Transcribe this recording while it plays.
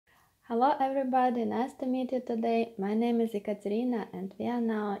Hello everybody, nice to meet you today. My name is Ekaterina and we are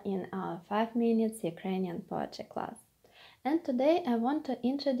now in our 5 minutes Ukrainian poetry class. And today I want to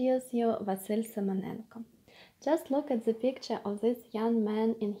introduce you Vasyl Symonenko. Just look at the picture of this young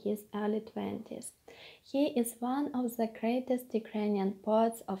man in his early 20s. He is one of the greatest Ukrainian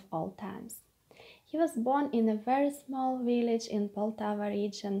poets of all times. He was born in a very small village in Poltava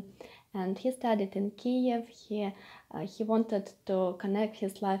region and he studied in Kiev. He wanted to connect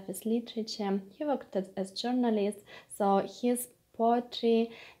his life with literature. He worked as journalist, so his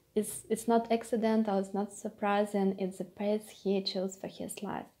poetry it's not accidental, it's not surprising, it's the path he chose for his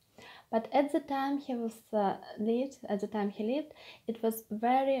life. But at the time he lived, it was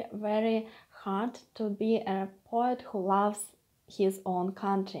very, very hard to be a poet who loves his own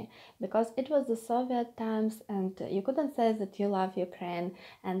country, because it was the Soviet times and you couldn't say that you love Ukraine,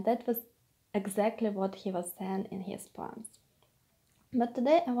 and that was exactly what he was saying in his poems. But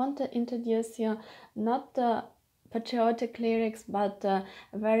today I want to introduce you not patriotic lyrics, but a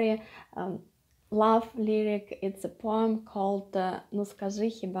very love lyric. It's a poem called скажи,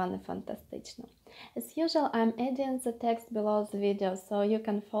 хіба фантастично. As usual, I'm adding the text below the video so you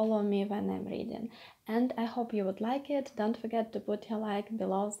can follow me when I'm reading. And I hope you would like it. Don't forget to put your like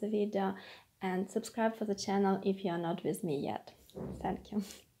below the video and subscribe for the channel if you are not with me yet. Thank you.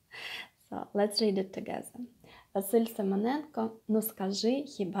 So let's read it together. Vasyl Symonenko, скажи,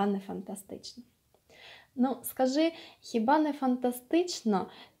 хіба фантастично. Скажи, хіба фантастично,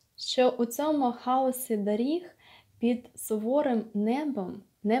 що у цьому хаосі доріг під суворим небом,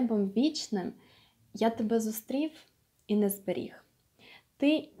 небом вічним, я тебе зустрів і не зберіг.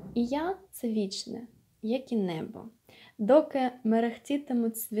 Ти і я – це вічне, як і небо. Доки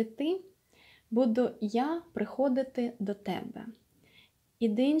мерехтітимуть світи, буду я приходити до тебе. І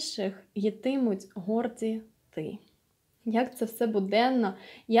до інших йтимуть Горді Ти. Як це все буденно,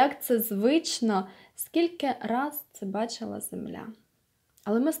 як це звично, скільки раз це бачила Земля.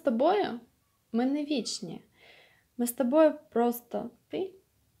 Але ми з тобою, ми не вічні. Ми з тобою просто ти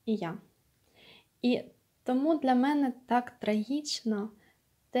і я. І тому для мене так трагічно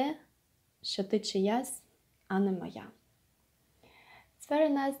те, що ти чиясь, а не моя. It's very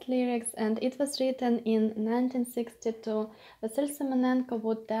nice lyrics, and it was written in 1962. Vasyl Symonenko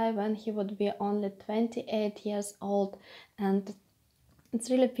would die when he would be only 28 years old, and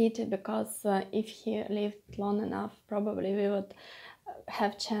it's really pity because if he lived long enough, probably we would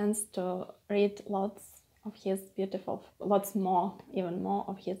have chance to read even more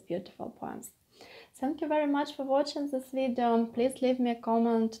of his beautiful poems. Thank you very much for watching this video. Please leave me a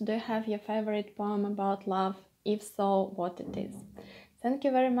comment. Do you have your favorite poem about love? If so, what it is? Thank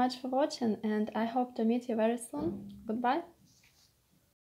you very much for watching, and I hope to meet you very soon. Goodbye.